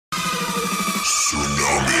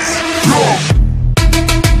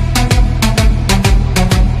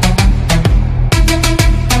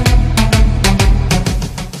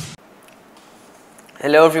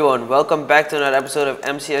Hello everyone, welcome back to another episode of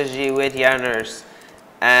MCSG with Janners.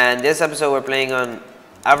 And this episode we're playing on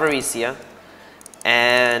Avaricia.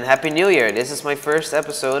 And Happy New Year! This is my first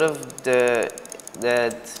episode of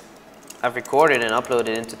that I've recorded and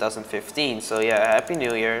uploaded in 2015. So yeah, Happy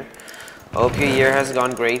New Year. Hope your year has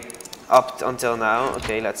gone great up until now.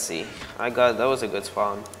 Okay, let's see. That was a good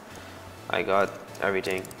spawn. I got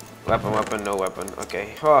everything. Weapon, no weapon.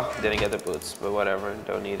 Okay. Oh, didn't get the boots, but whatever,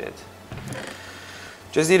 don't need it.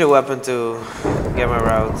 Just need a weapon to get my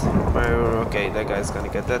route. Okay, that guy's gonna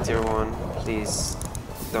get that tier 1. Please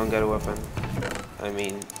don't get a weapon. I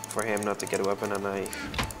mean, for him not to get a weapon and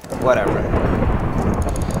whatever.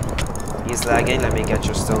 He's lagging. Let me get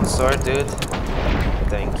your stone sword, dude.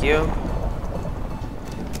 Thank you.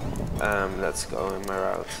 Let's go in my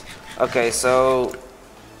route. Okay, so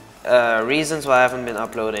reasons why I haven't been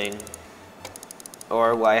uploading,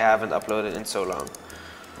 or why I haven't uploaded in so long.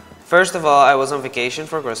 First of all, I was on vacation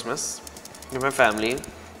for Christmas with my family,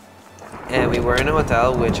 and we were in a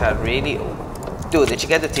hotel which had really... Dude, did you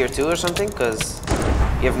get the tier 2 or something? Because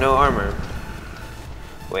you have no armor.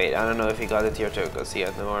 Wait, I don't know if he got the tier 2 because he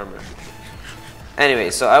had no armor. Anyway,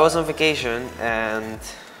 so I was on vacation and...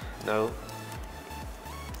 No.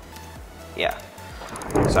 Yeah.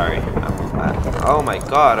 Sorry. Oh my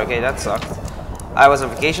god, okay, that sucked. I was on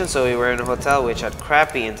vacation, so we were in a hotel which had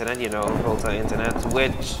crappy internet, you know, hotel internet,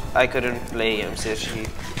 which I couldn't play MCSG.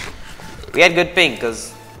 We had good ping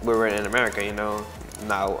because we were in America, you know.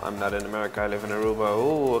 Now I'm not in America, I live in Aruba.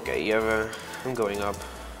 Oh, okay, I'm going up.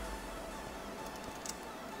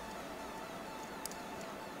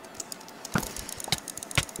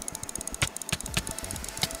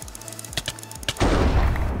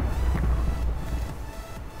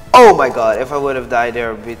 Oh my god, if I would have died there,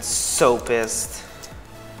 I would be so pissed.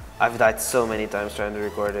 I've died so many times trying to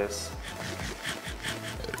record this.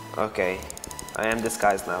 Okay, I am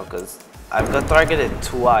disguised now because I've got targeted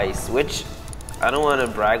twice, which I don't want to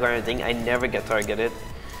brag or anything. I never get targeted,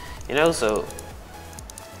 you know, so...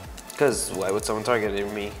 Because why would someone target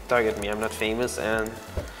me? I'm not famous and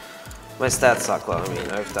my stats suck. Well, I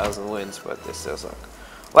mean, I have 1,000 wins, but they still suck.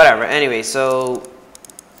 Whatever, anyway, so...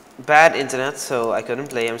 Bad internet, so I couldn't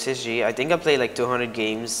play MCSG. I think I played like 200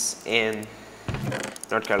 games in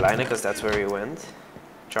North Carolina because that's where we went,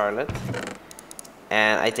 Charlotte.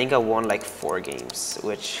 And I think I won like 4 games,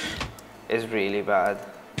 which is really bad.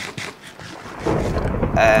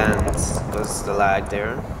 And because the lag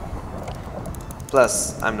there.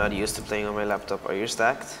 Plus, I'm not used to playing on my laptop. Are you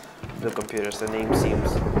stacked? The computers, the name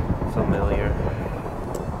seems familiar.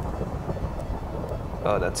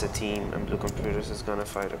 Oh, that's a team, and Blue Computers is gonna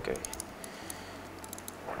fight, okay.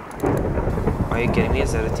 Are you kidding me?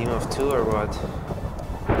 Is that a team of 2 or what?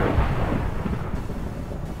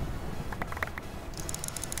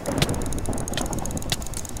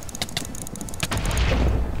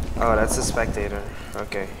 Oh, that's a spectator,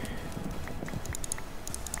 okay.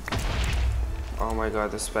 Oh my god,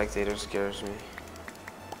 the spectator scares me.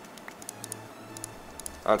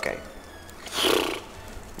 Okay.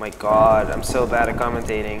 My god, I'm so bad at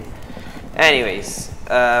commentating. Anyways,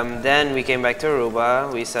 then we came back to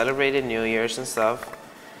Aruba. We celebrated New Year's and stuff.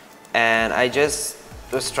 And I just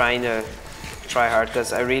was trying to try hard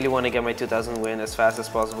because I really want to get my 2000 win as fast as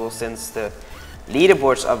possible since the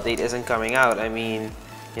leaderboards update isn't coming out. I mean,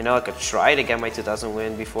 you know, I could try to get my 2000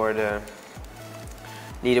 win before the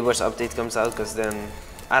leaderboards update comes out because then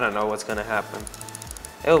I don't know what's gonna happen.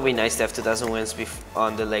 It would be nice to have 2000 wins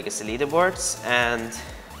on the legacy leaderboards, and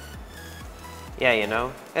yeah, you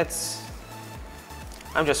know,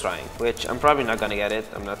 I'm just trying, which I'm probably not gonna get it.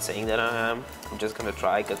 I'm not saying that I am. I'm just gonna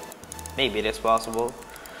try, because maybe it is possible.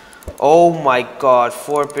 Oh my god,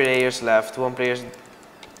 4 players left. 1 player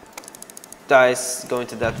dies going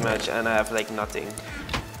to deathmatch, and I have like nothing.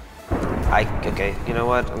 Okay, you know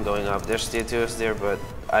what? I'm going up. There's tier 2s there, but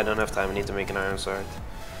I don't have time. I need to make an iron sword.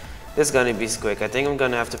 This is gonna be quick. I think I'm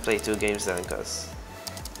gonna have to play 2 games then, because,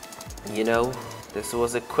 you know, this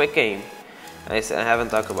was a quick game. I haven't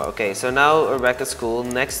talked about. Okay, so now we're back at school.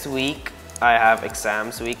 Next week I have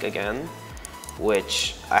exams week again,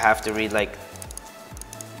 which I have to read like...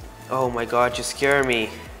 Oh my god, you scare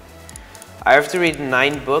me. I have to read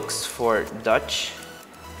 9 books for Dutch,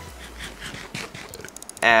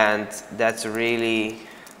 and that's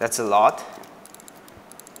a lot.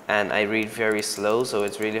 And I read very slow, so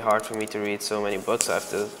it's really hard for me to read so many books. I have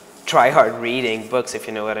to try hard reading books, if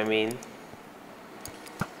you know what I mean.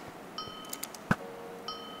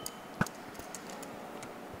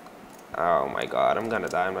 Oh my god, I'm gonna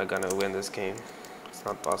die. I'm not gonna win this game. It's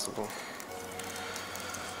not possible.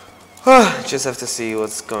 Just have to see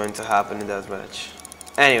what's going to happen in that match.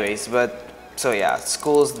 Anyways, but So yeah,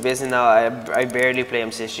 school's busy now. I barely play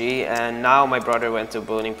MCSG, and now my brother went to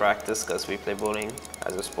bowling practice because we play bowling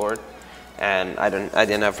as a sport, and I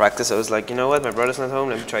didn't have practice. I was like, you know what, my brother's not home.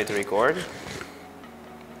 Let me try to record.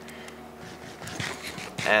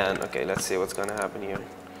 And okay, let's see what's gonna happen here.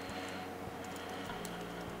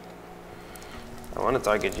 I want to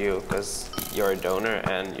target you because you're a donor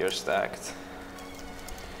and you're stacked.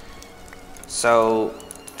 So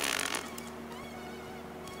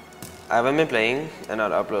I haven't been playing and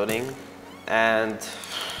not uploading, and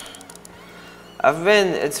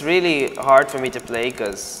it's really hard for me to play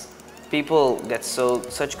because people get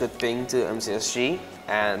such good ping to MCSG,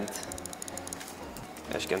 and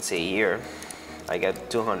as you can see here, I get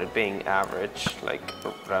 200 ping average, like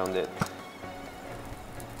around it.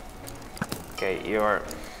 Okay,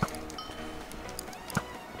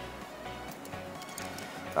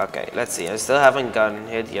 okay, let's see. I still haven't gotten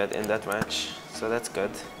hit yet in that match, so that's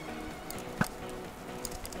good.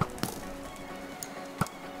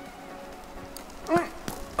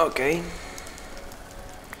 Okay.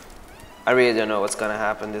 I really don't know what's gonna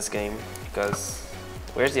happen this game because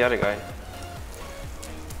where's the other guy?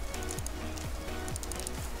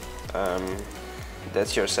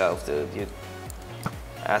 That's yourself, dude. You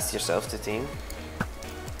ask yourself to team.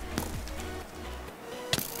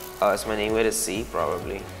 Oh, it's my name with a C,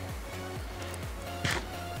 probably.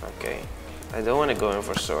 Okay. I don't want to go in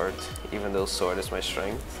for sword, even though sword is my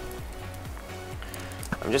strength.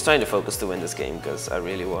 I'm just trying to focus to win this game because I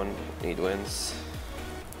really need wins.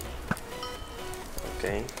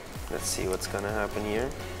 Okay, let's see what's gonna happen here.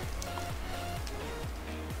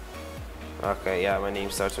 Okay, yeah, my name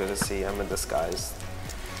starts with a C. I'm in disguise.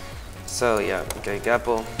 So yeah, okay,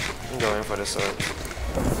 Gapple, I'm going for the sword.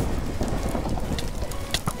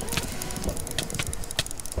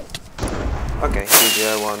 Okay, GG,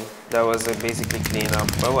 I won. That was a basically clean up,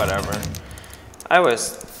 but whatever. I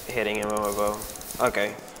was hitting him with my bow.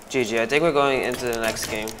 Okay, GG, I think we're going into the next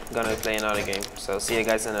game. I'm gonna play another game, so see you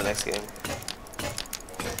guys in the next game.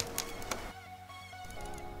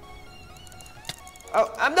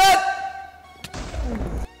 Oh, I'm done!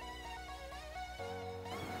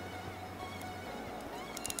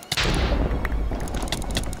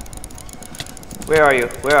 Where are you?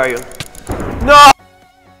 Where are you? No!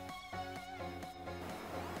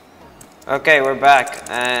 Okay, we're back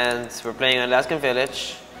and we're playing Alaskan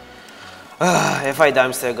Village. If I die,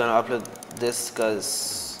 I'm still gonna upload this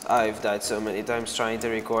because I've died so many times trying to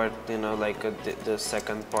record, you know, like the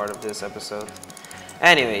second part of this episode.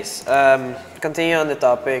 Anyways, continue on the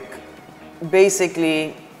topic.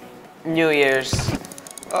 Basically, New Year's.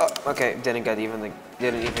 Oh, okay, didn't even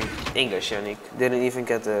English, Yannick. Didn't even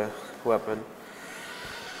get the weapon.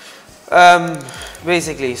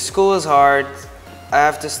 Basically, school is hard. I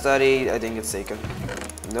have to study. I think it's taken.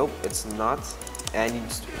 Nope, it's not. And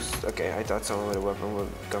okay, I thought someone with a weapon would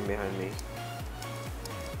come behind me.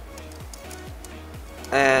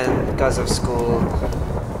 And because of school,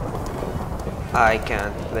 I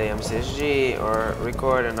can't play MCSG or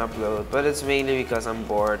record and upload. But it's mainly because I'm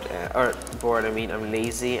bored. I mean, I'm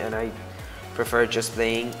lazy, and I prefer just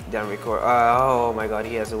playing than record. Oh my God,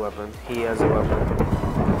 he has a weapon. He has a weapon.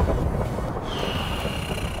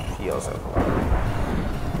 He also.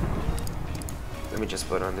 Let me just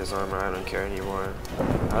put on this armor. I don't care anymore.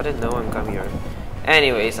 How did no one come here?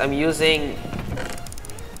 Anyways, I'm using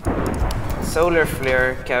Solar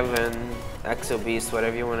Flare, Kevin, Exo Beast,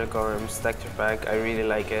 whatever you want to call him, Stector Pack. I really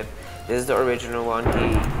like it. This is the original one.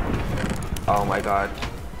 Oh my God.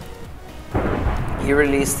 He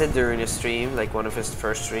released it during a stream, like one of his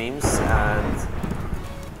first streams, and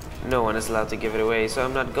no one is allowed to give it away, so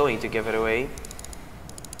I'm not going to give it away.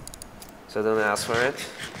 So don't ask for it.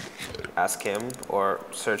 Ask him or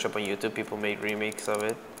search up on YouTube. People make remakes of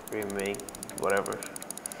it. Remake, whatever.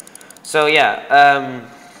 So yeah,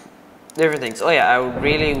 different things. Oh yeah, I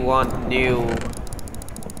really want new.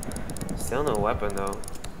 Still no weapon though.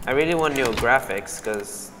 I really want new graphics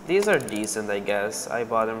because these are decent, I guess. I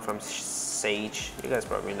bought them from Sage. You guys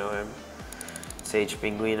probably know him. Sage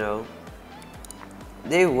Pinguino.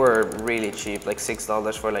 They were really cheap, like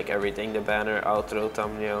 $6 for like everything. The banner, outro,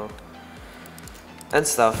 thumbnail, and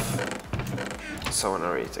stuff. Someone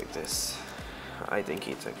already took this. I think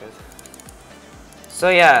he took it. So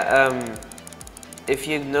yeah, if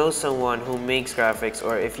you know someone who makes graphics,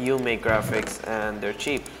 or if you make graphics and they're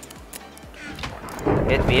cheap,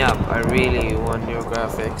 hit me up. I really want new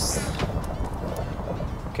graphics.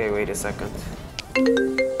 Okay, wait a second.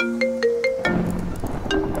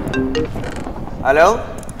 Hallo?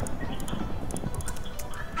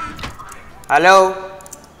 Hallo?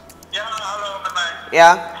 Ja, hallo met mij.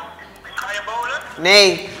 Ja? Ga je bowlen?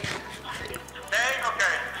 Nee.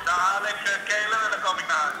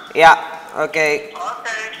 Yeah, okay.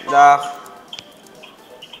 Okay. Dag.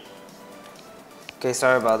 Okay,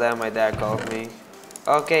 sorry about that, my dad called me.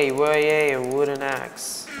 Okay, well, yay, a wooden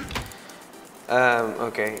axe.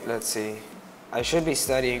 Okay, let's see. I should be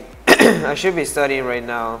studying. I should be studying right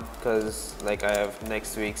now, because, like, I have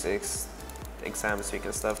next week's exam this week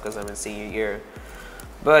and stuff, because I'm in senior year.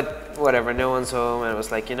 But, whatever, no one's home, and I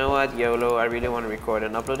was like, you know what, YOLO, I really want to record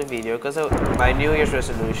and upload a video, because my New Year's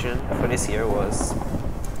resolution for this year was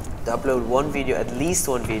to upload one video, at least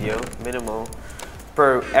one video, minimal,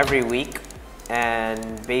 per every week.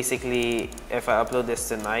 And basically, if I upload this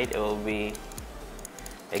tonight, it will be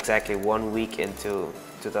exactly 1 week into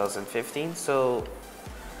 2015. So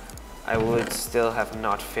I would still have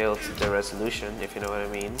not failed the resolution, if you know what I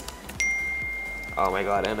mean. Oh my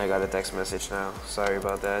god, and I got a text message now. Sorry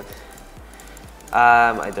about that.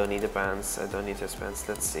 I don't need the pants. I don't need his pants.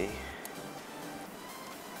 Let's see.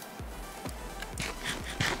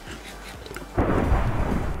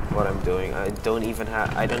 What I'm doing. I don't even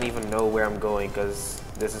know where I'm going, because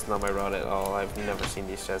this is not my route at all. I've never seen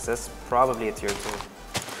these chests. That's probably a tier 2.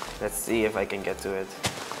 Let's see if I can get to it.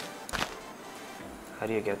 How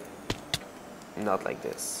do you get? Not like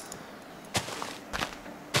this.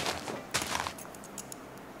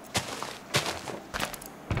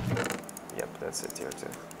 Yep, that's it, tier 2.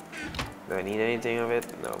 Do I need anything of it?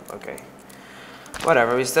 No, okay.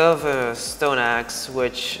 Whatever, we still have a stone axe,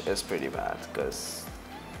 which is pretty bad, because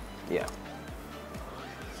yeah.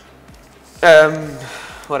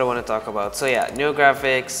 What I want to talk about. So yeah, new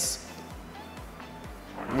graphics,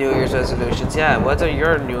 New Year's resolutions. Yeah, what are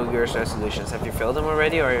your New Year's resolutions? Have you filled them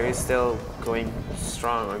already, or are you still going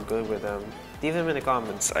strong or good with them? Leave them in the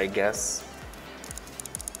comments, I guess.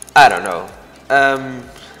 I don't know.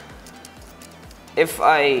 If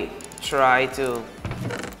I try to...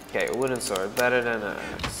 Okay, wooden sword, better than an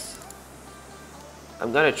axe.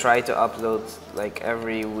 I'm gonna try to upload like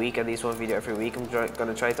every week, at least one video every week. I'm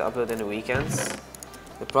gonna try to upload in the weekends.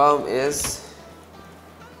 The problem is,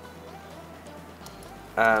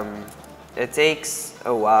 it takes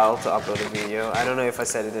a while to upload a video. I don't know if I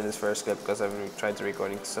said it in this first clip, because I've tried to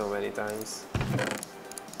recording so many times.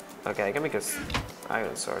 Okay, I can make a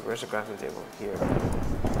iron sword. Where's the crafting table? Here.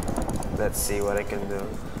 Let's see what I can do,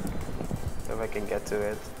 if I can get to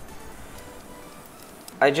it.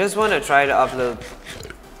 I just want to try to upload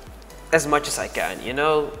as much as I can, you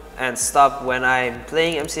know, and stop when I'm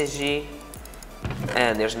playing MCSG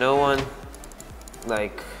and there's no one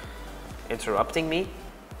like interrupting me.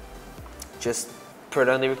 Just put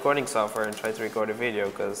on the recording software and try to record a video,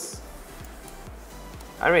 because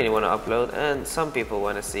I really want to upload, and some people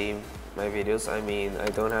want to see my videos. I mean, I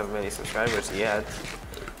don't have many subscribers yet,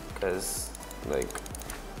 because like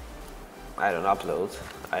I don't upload.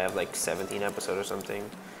 I have like 17 episodes or something.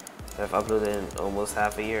 I've uploaded in almost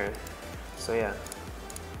half a year. So yeah.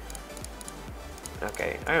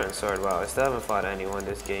 Okay, iron sword. Wow, I still haven't fought anyone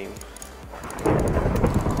this game.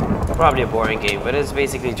 Probably a boring game, but it's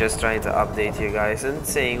basically just trying to update you guys and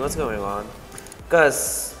saying what's going on.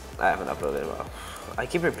 Because I haven't uploaded well. I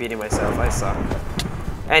keep repeating myself, I suck.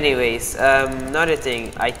 Anyways, another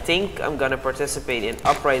thing. I think I'm gonna participate in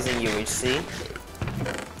Uprising UHC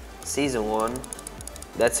Season 1.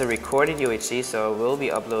 That's a recorded UHC, so I will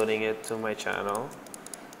be uploading it to my channel.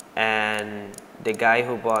 And the guy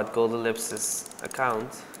who bought Golden Lips'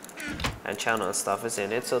 account and channel and stuff is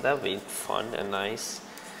in it, so that'll be fun and nice.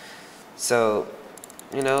 So,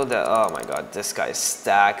 you know, oh my god, this guy's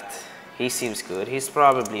stacked. He seems good. He's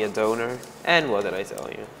probably a donor. And what did I tell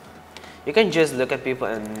you? You can just look at people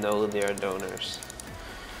and know they're donors.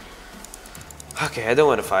 Okay, I don't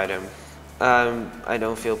want to fight him. I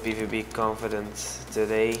don't feel PvP confident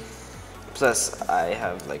today. Plus, I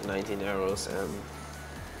have like 19 arrows and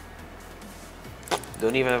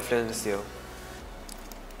don't even have flint and steel.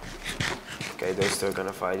 Okay, they're still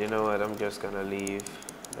gonna fight. You know what? I'm just gonna leave.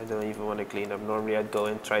 I don't even want to clean up. Normally, I'd go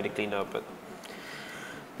and try to clean up, but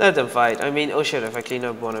let them fight. I mean, oh shit! If I clean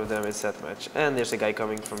up one of them, it's that match. And there's a guy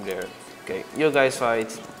coming from there. Okay, you guys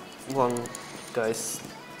fight. One guys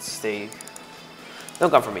stay. Don't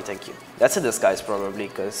come for me, thank you. That's a disguise probably,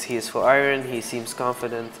 because he is full iron, he seems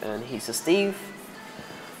confident, and he's a Steve.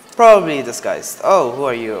 Probably disguised. Oh, who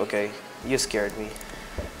are you? Okay, you scared me.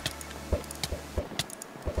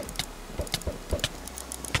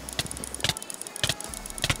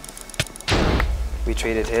 We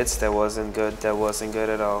traded hits, that wasn't good, that wasn't good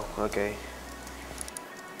at all. Okay.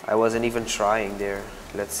 I wasn't even trying there.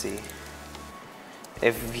 Let's see.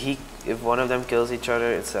 If one of them kills each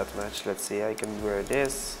other, it's that match. Let's see, I can wear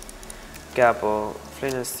this. Capo,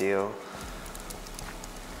 flint and steel.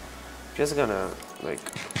 Just gonna like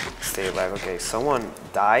stay back. Okay, someone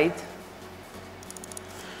died.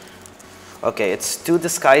 Okay, it's 2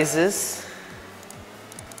 disguises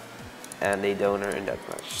and a donor in that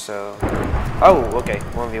match. So, oh, okay,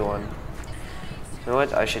 1v1. You know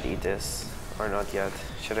what? I should eat this, or not yet.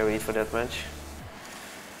 Should I wait for that match?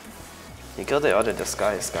 You killed the other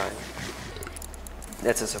disguise guy.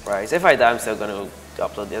 That's a surprise. If I die, I'm still gonna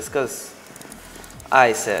upload this because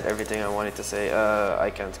I said everything I wanted to say. I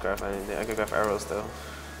can't craft anything. I can craft arrows though.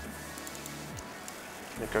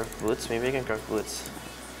 Can I craft boots? Maybe I can craft boots.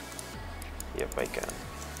 Yep, I can.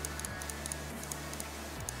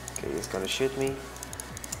 Okay, he's gonna shoot me.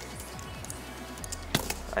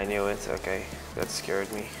 I knew it. Okay, that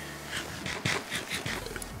scared me.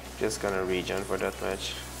 Just gonna regen for that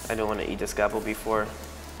match. I don't want to eat the scalpel before.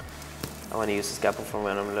 I want to use the scalpel for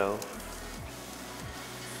when I'm low.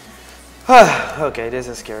 Okay, this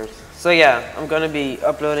is scared. So yeah, I'm gonna be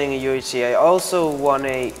uploading a UHC. I also want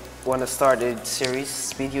to start a series,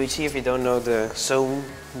 Speed UHC. If you don't know the Zone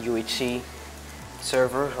UHC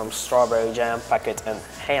server from Strawberry Jam, Packet, and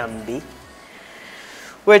Handy,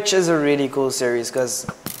 which is a really cool series because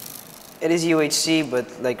it is UHC,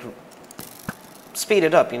 but like speed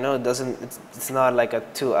it up. You know, it's not like a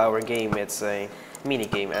 2-hour game. It's a mini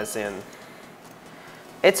game, as in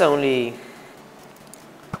it's only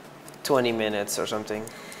 20 minutes or something.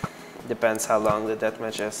 Depends how long the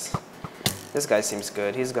deathmatch is. This guy seems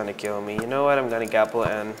good. He's gonna kill me. You know what? I'm gonna gapple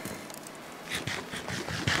and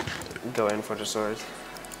go in for the sword.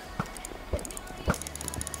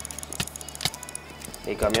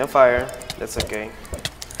 He got me on fire. That's okay.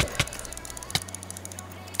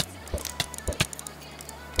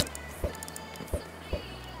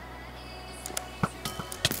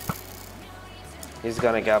 He's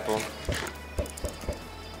gonna gapple.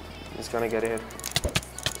 He's gonna get a hit.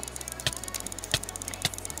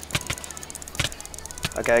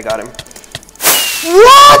 Okay, I got him.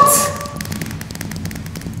 What?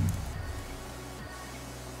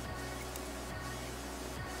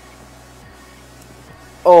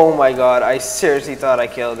 Oh my god, I seriously thought I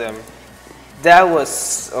killed him. That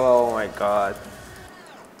was, oh my god.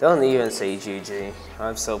 Don't even say GG.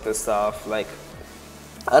 I'm so pissed off. Like,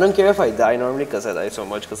 I don't care if I die normally because I die so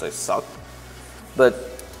much because I suck. But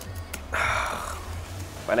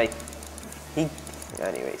when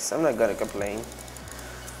anyways, I'm not gonna complain.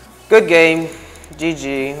 Good game.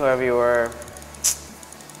 GG, whoever you were.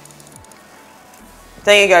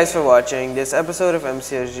 Thank you guys for watching this episode of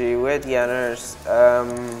MCSG with Yanners.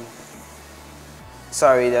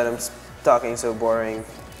 Sorry that I'm talking so boring.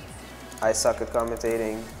 I suck at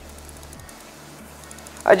commentating.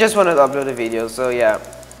 I just wanted to upload a video, so yeah.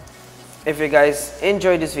 If you guys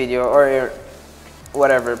enjoyed this video or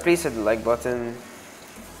whatever, please hit the like button.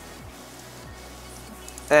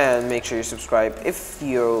 And make sure you subscribe if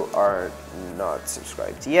you are not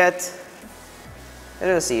subscribed yet. And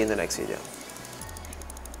I'll see you in the next video.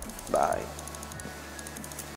 Bye.